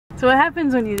So what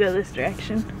happens when you go this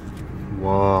direction?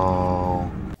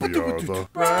 Whoa. We are the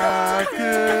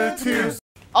Bracketteers.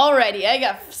 Alrighty, I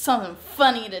got something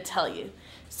funny to tell you.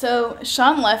 So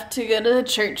Sean left to go to the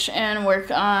church and work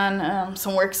on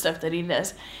some work stuff that he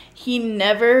does. He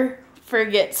never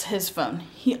forgets his phone.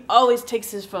 He always takes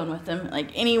his phone with him,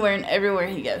 like anywhere and everywhere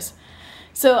he goes.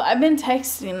 So I've been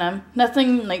texting him,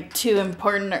 nothing like too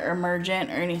important or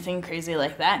emergent or anything crazy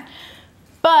like that.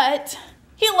 But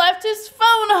he left his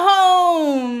phone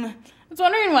home. I was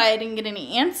wondering why I didn't get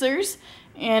any answers.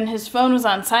 And his phone was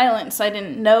on silent, so I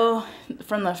didn't know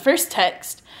from the first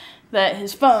text that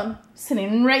his phone was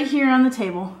sitting right here on the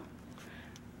table.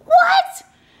 What?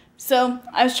 So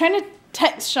I was trying to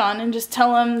text Sean and just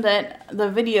tell him that the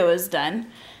video is done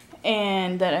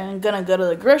and that I'm gonna go to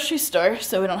the grocery store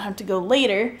so we don't have to go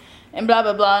later and blah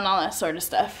blah blah and all that sort of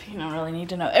stuff. You don't really need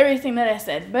to know everything that I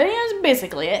said, but it was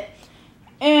basically it.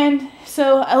 And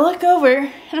so I look over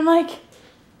and I'm like,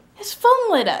 his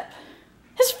phone lit up.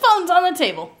 His phone's on the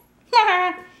table. Boo.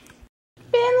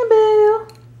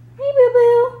 Hey,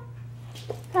 boo-boo.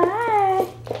 Hi.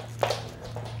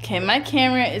 Okay, my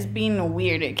camera is being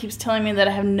weird. It keeps telling me that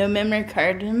I have no memory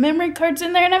card. And memory card's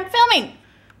in there and I'm filming.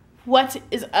 What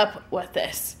is up with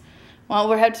this? Well,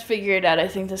 we'll have to figure it out. I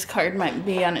think this card might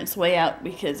be on its way out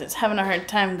because it's having a hard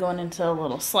time going into a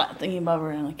little slot thingy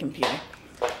bobber in the computer.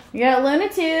 You got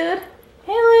Lunitude.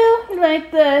 Hey, Lou.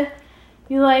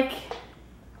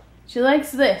 She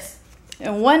likes this.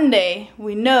 And one day,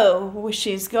 we know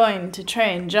she's going to try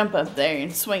and jump up there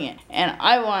and swing it. And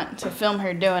I want to film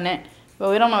her doing it, but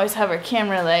we don't always have our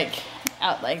camera like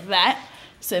out like that.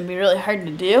 So it'd be really hard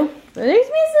to do. But there's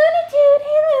Miss Lunitude.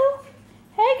 Hey, Lou.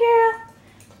 Hey, girl.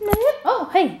 Oh,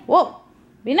 hey, whoa.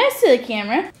 Be nice to the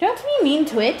camera. Don't be mean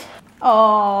to it.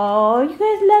 Oh, you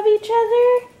guys love each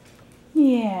other?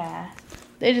 Yeah.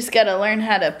 They just gotta learn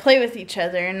how to play with each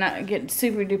other and not get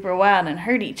super duper wild and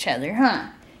hurt each other, huh?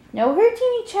 No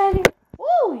hurting each other.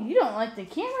 Whoa, you don't like the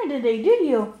camera today, do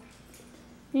you?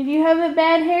 Did you have a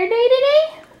bad hair day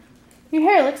today? Your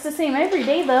hair looks the same every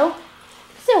day, though.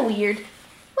 So weird.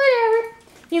 Whatever.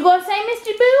 You go outside,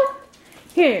 Mr. Boo?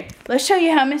 Here, let's show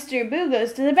you how Mr. Boo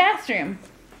goes to the bathroom.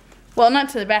 Well, not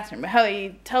to the bathroom, but how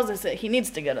he tells us that he needs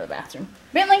to go to the bathroom.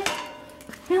 Bentley,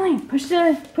 push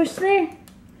there.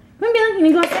 Come on, Bentley, can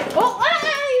you go outside?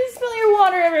 Oh, you spill your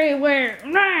water everywhere.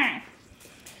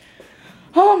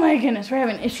 Oh my goodness, we're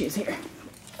having issues here.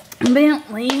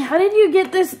 Bentley, how did you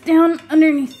get this down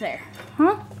underneath there?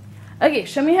 Huh? Okay,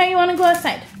 show me how you want to go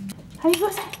outside. How do you go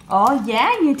outside? Oh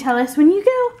yeah, you tell us when you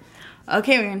go.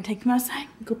 Okay, we're gonna take him outside,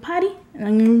 go potty, and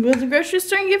I'm gonna go to the grocery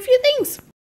store and get a few things.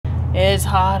 It's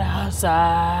hot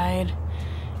outside,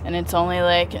 and it's only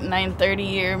like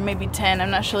 9:30 or maybe 10.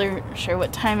 I'm not sure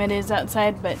what time it is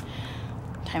outside, but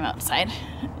time outside.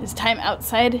 Is time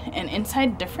outside and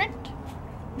inside different?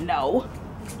 No,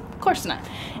 of course not.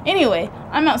 Anyway,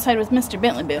 I'm outside with Mr.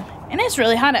 Bentley Boo, and it's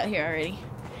really hot out here already.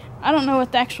 I don't know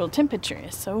what the actual temperature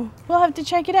is, so we'll have to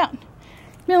check it out.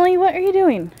 Billy, what are you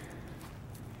doing?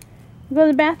 You go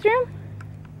to the bathroom?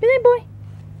 Billy boy.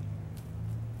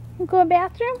 You go to the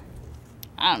bathroom?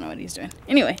 I don't know what he's doing.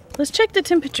 Anyway, let's check the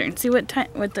temperature and see what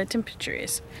the temperature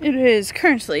is. It is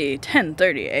currently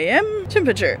 10:30 a.m.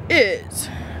 Temperature is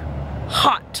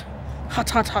hot.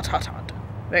 Hot.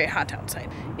 Very hot outside.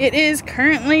 It is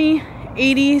currently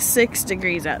 86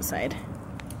 degrees outside.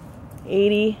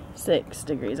 86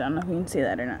 degrees. I don't know if you can see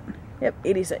that or not. Yep,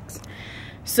 86.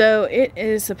 So it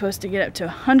is supposed to get up to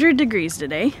 100 degrees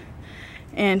today.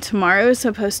 And tomorrow is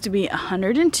supposed to be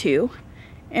 102.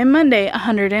 And Monday,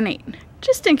 108.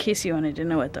 Just in case you wanted to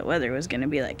know what the weather was going to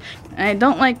be like. And I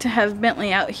don't like to have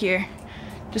Bentley out here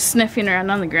just sniffing around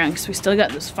on the ground because we still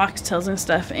got those foxtails and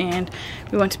stuff, and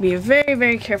we want to be very,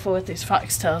 very careful with these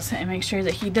foxtails and make sure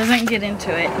that he doesn't get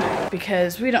into it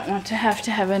because we don't want to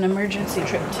have an emergency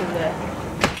trip to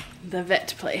the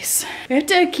vet place. We have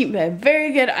to keep a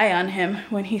very good eye on him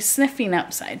when he's sniffing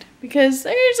outside because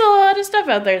there's a lot of stuff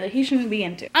out there that he shouldn't be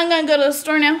into. I'm gonna go to the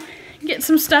store now, get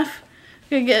some stuff.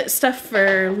 Gonna get stuff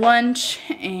for lunch,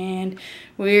 and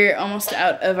we're almost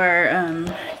out of our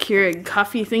Keurig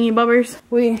coffee thingy bobbers.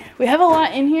 We have a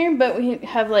lot in here, but we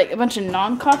have like a bunch of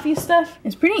non-coffee stuff.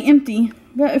 It's pretty empty.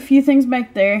 Got a few things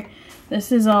back there.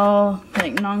 This is all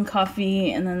like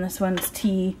non-coffee, and then this one's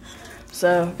tea.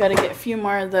 So gotta get a few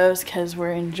more of those because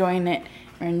we're enjoying it.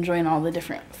 We're enjoying all the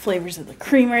different flavors of the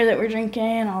creamer that we're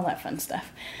drinking, all that fun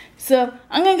stuff. So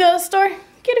I'm gonna go to the store,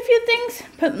 get a few things,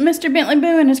 put Mr. Bentley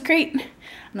Boo in his crate.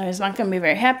 I know he's not gonna be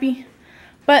very happy,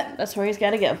 but that's where he's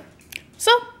gotta go.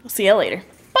 So we'll see you later.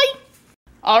 Bye.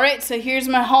 All right, so here's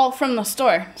my haul from the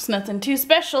store. It's nothing too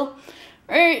special.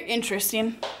 Very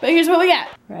interesting. But here's what we got.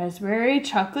 Raspberry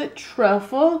chocolate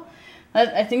truffle.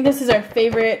 I think this is our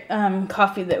favorite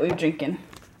coffee that we're drinking.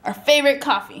 Our favorite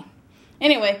coffee.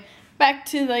 Anyway, back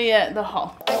to the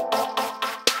haul.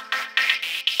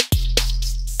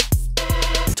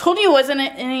 Told you it wasn't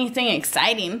anything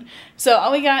exciting. So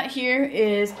all we got here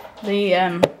is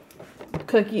the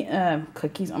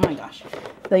cookies, oh my gosh.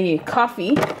 The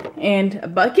coffee and a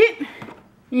bucket.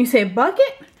 You say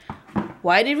bucket?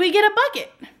 Why did we get a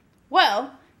bucket?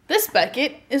 Well, this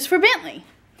bucket is for Bentley.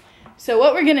 So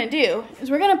what we're gonna do is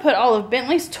we're gonna put all of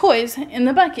Bentley's toys in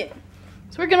the bucket.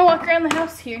 So we're gonna walk around the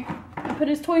house here and put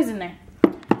his toys in there.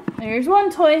 There's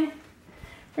one toy.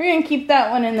 We're gonna keep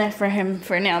that one in there for him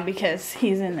for now because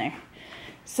he's in there.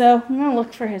 So I'm gonna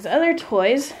look for his other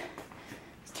toys.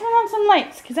 Let's turn on some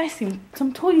lights because I see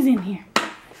some toys in here.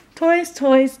 Toys,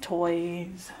 toys,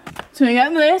 toys. So we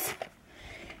got this.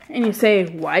 And you say,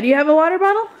 why do you have a water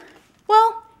bottle?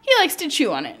 Well, he likes to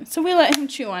chew on it. So we let him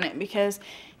chew on it because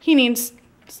he needs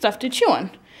stuff to chew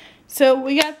on. So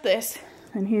we got this,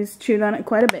 and he's chewed on it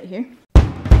quite a bit here.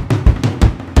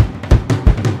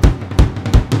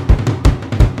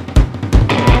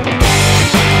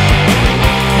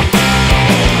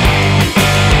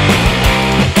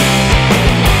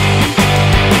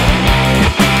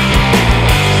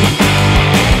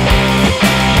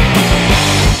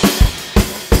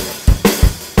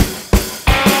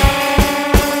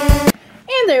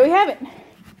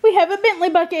 We have a Bentley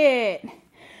bucket.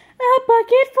 A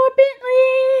bucket for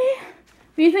Bentley.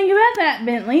 What do you think about that,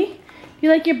 Bentley? You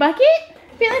like your bucket?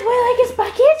 Bentley boy like his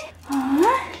bucket?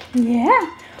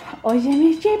 Yeah. Oh, yeah,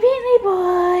 Mr. Bentley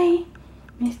boy.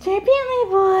 Mr. Bentley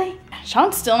boy.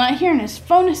 Sean's still not here and his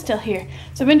phone is still here.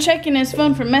 So I've been checking his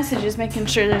phone for messages, making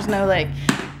sure there's no like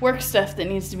work stuff that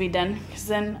needs to be done. Because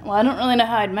then, well, I don't really know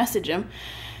how I'd message him.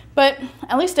 But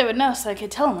at least I would know so I could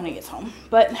tell him when he gets home.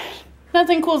 But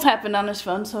nothing cool's happened on his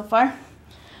phone so far.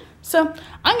 So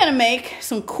I'm gonna make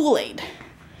some Kool-Aid.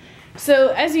 So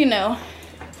as you know,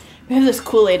 we have this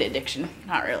Kool-Aid addiction.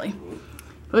 Not really.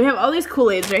 But we have all these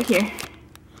Kool-Aids right here.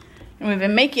 And we've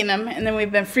been making them and then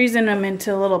we've been freezing them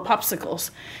into little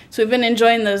popsicles. So we've been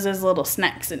enjoying those as little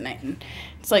snacks at night. And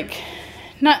it's like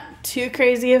not too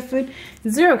crazy of food.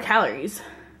 0 calories.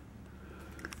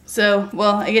 So,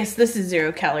 well, I guess this is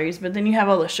 0 calories, but then you have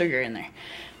all the sugar in there.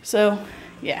 So,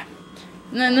 yeah.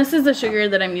 And then this is the sugar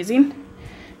that I'm using.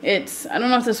 It's, I don't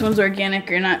know if this one's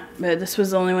organic or not, but this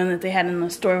was the only one that they had in the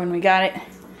store when we got it.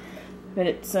 But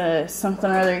it's something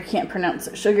or other, I can't pronounce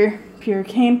it, sugar, pure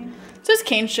cane. So it's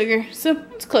cane sugar, so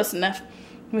it's close enough.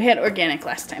 We had organic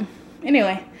last time.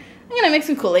 Anyway, I'm gonna make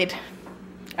some Kool-Aid.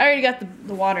 I already got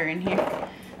the water in here.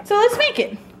 So let's make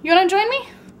it. You wanna join me?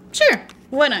 Sure,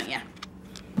 why don't ya?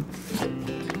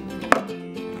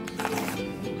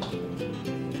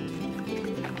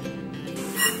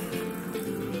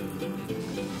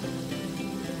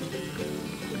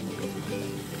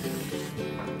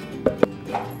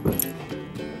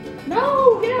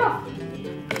 No, get off!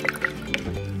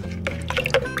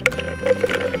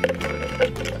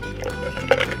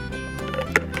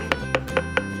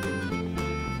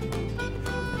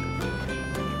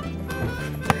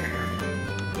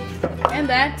 And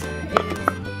that is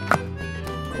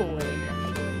Kool-Aid.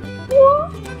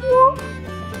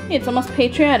 It's almost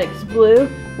patriotic. It's blue,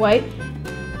 white,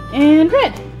 and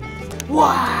red.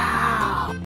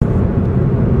 Wow!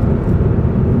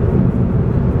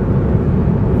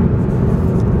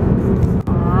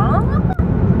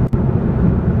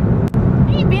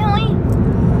 Hey, Bentley.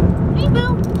 Hey,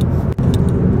 Boo.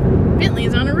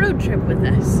 Bentley's on a road trip with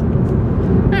us.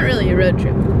 Not really a road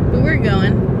trip, but we're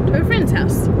going to a friend's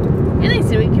house. And they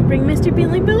said we can bring Mr.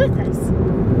 Bentley Boo with us.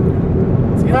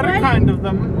 So What a kind of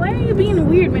them. Why are you being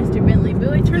weird, Mr. Bentley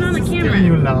Boo? I turned on the camera. Giving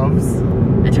you loves.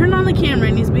 I turned on the camera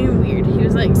and he's being weird. He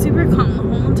was like super calm the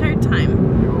whole entire time.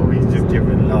 Oh, he's just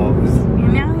giving loves.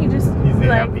 And now he just He's a like,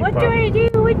 happy what puppy. do I do?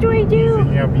 What do I do? He's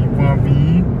a happy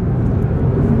puppy.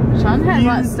 Sean has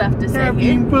lots of stuff to say Happy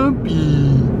here.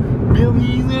 puppy.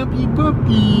 Billy's happy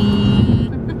puppy.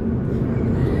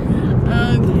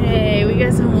 Okay, we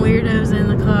got some weirdos in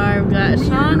the car. We got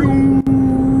Sean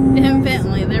and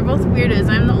Bentley. They're both weirdos.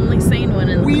 I'm the only sane one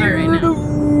in the car right now.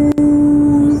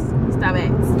 Weirdos. Stop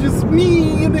it. It's just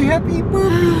me and a happy puppy.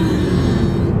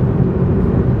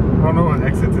 I don't know what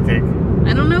exit to take.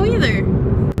 I don't know either.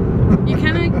 You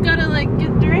kind of gotta like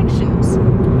get directions.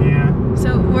 Yeah.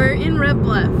 So we're in Red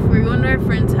Bluff. We're going to our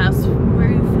friend's house.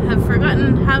 We have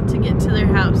forgotten how to get to their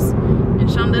house. And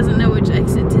Sean doesn't know which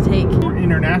exit to take. We're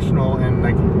international and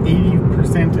like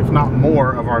 80%, if not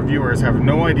more, of our viewers have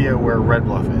no idea where Red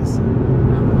Bluff is.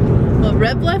 Well,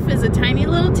 Red Bluff is a tiny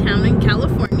little town in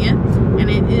California, and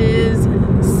it is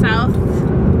south,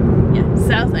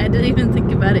 I didn't even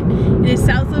think about it. It is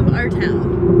south of our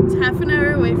town. It's half an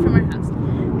hour away from our house.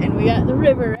 And we got the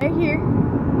river right here.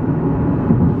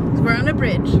 So we're on a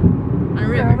bridge. On a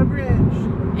river. We're on a bridge.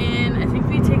 And I think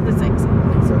we take this exit.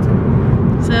 I think so too.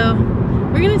 So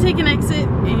we're gonna take an exit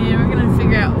and we're gonna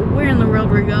figure out where in the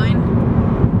world we're going.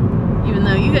 Even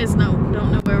though you guys don't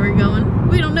know where we're going.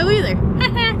 We don't know either.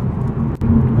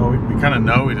 Well, we kind of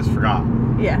know, we just forgot.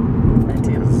 Yeah, that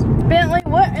too. Bentley,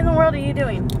 what in the world are you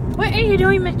doing? What are you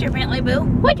doing, Mr. Bentley Boo?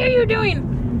 What are you doing?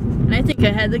 And I think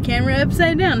I had the camera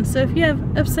upside down, so if you have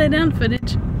upside down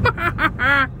footage.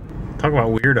 Talk about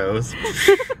weirdos.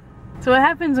 So what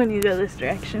happens when you go this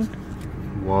direction?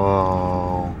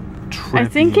 Whoa. Trippy. I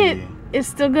think it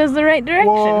still goes the right direction.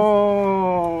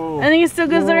 Whoa. I think it still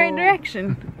goes the right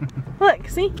direction. Look,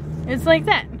 see? It's like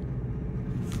that.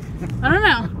 I don't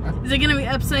know. Is it gonna be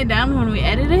upside down when we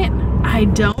edit it? I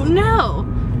don't know.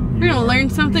 We're gonna learn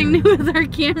something new with our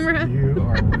camera. You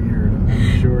are weird.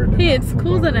 I'm sure it did Hey, not it's flip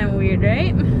cool that over. I'm weird,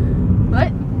 right? What?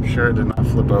 I'm sure it did not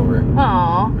flip over.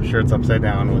 Aw. I'm sure it's upside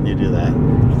down when you do that.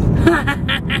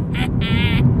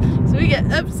 So we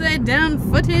got upside down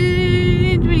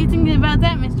footage. What do you think about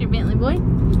that, Mr. Bentley Boy?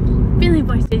 Bentley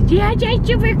Boy says, yeah, that's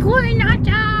super cool and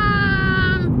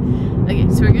awesome. Okay,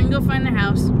 so we're gonna go find their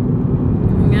house.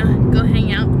 We're gonna go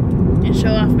hang out and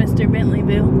show off Mr. Bentley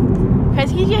Boo. Because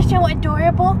he's just so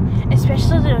adorable,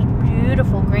 especially those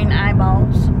beautiful green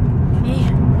eyeballs.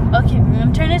 Yeah. Okay, we're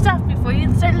gonna turn this off before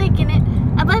you start licking it.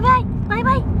 Bye-bye.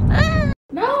 Bye-bye.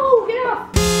 No!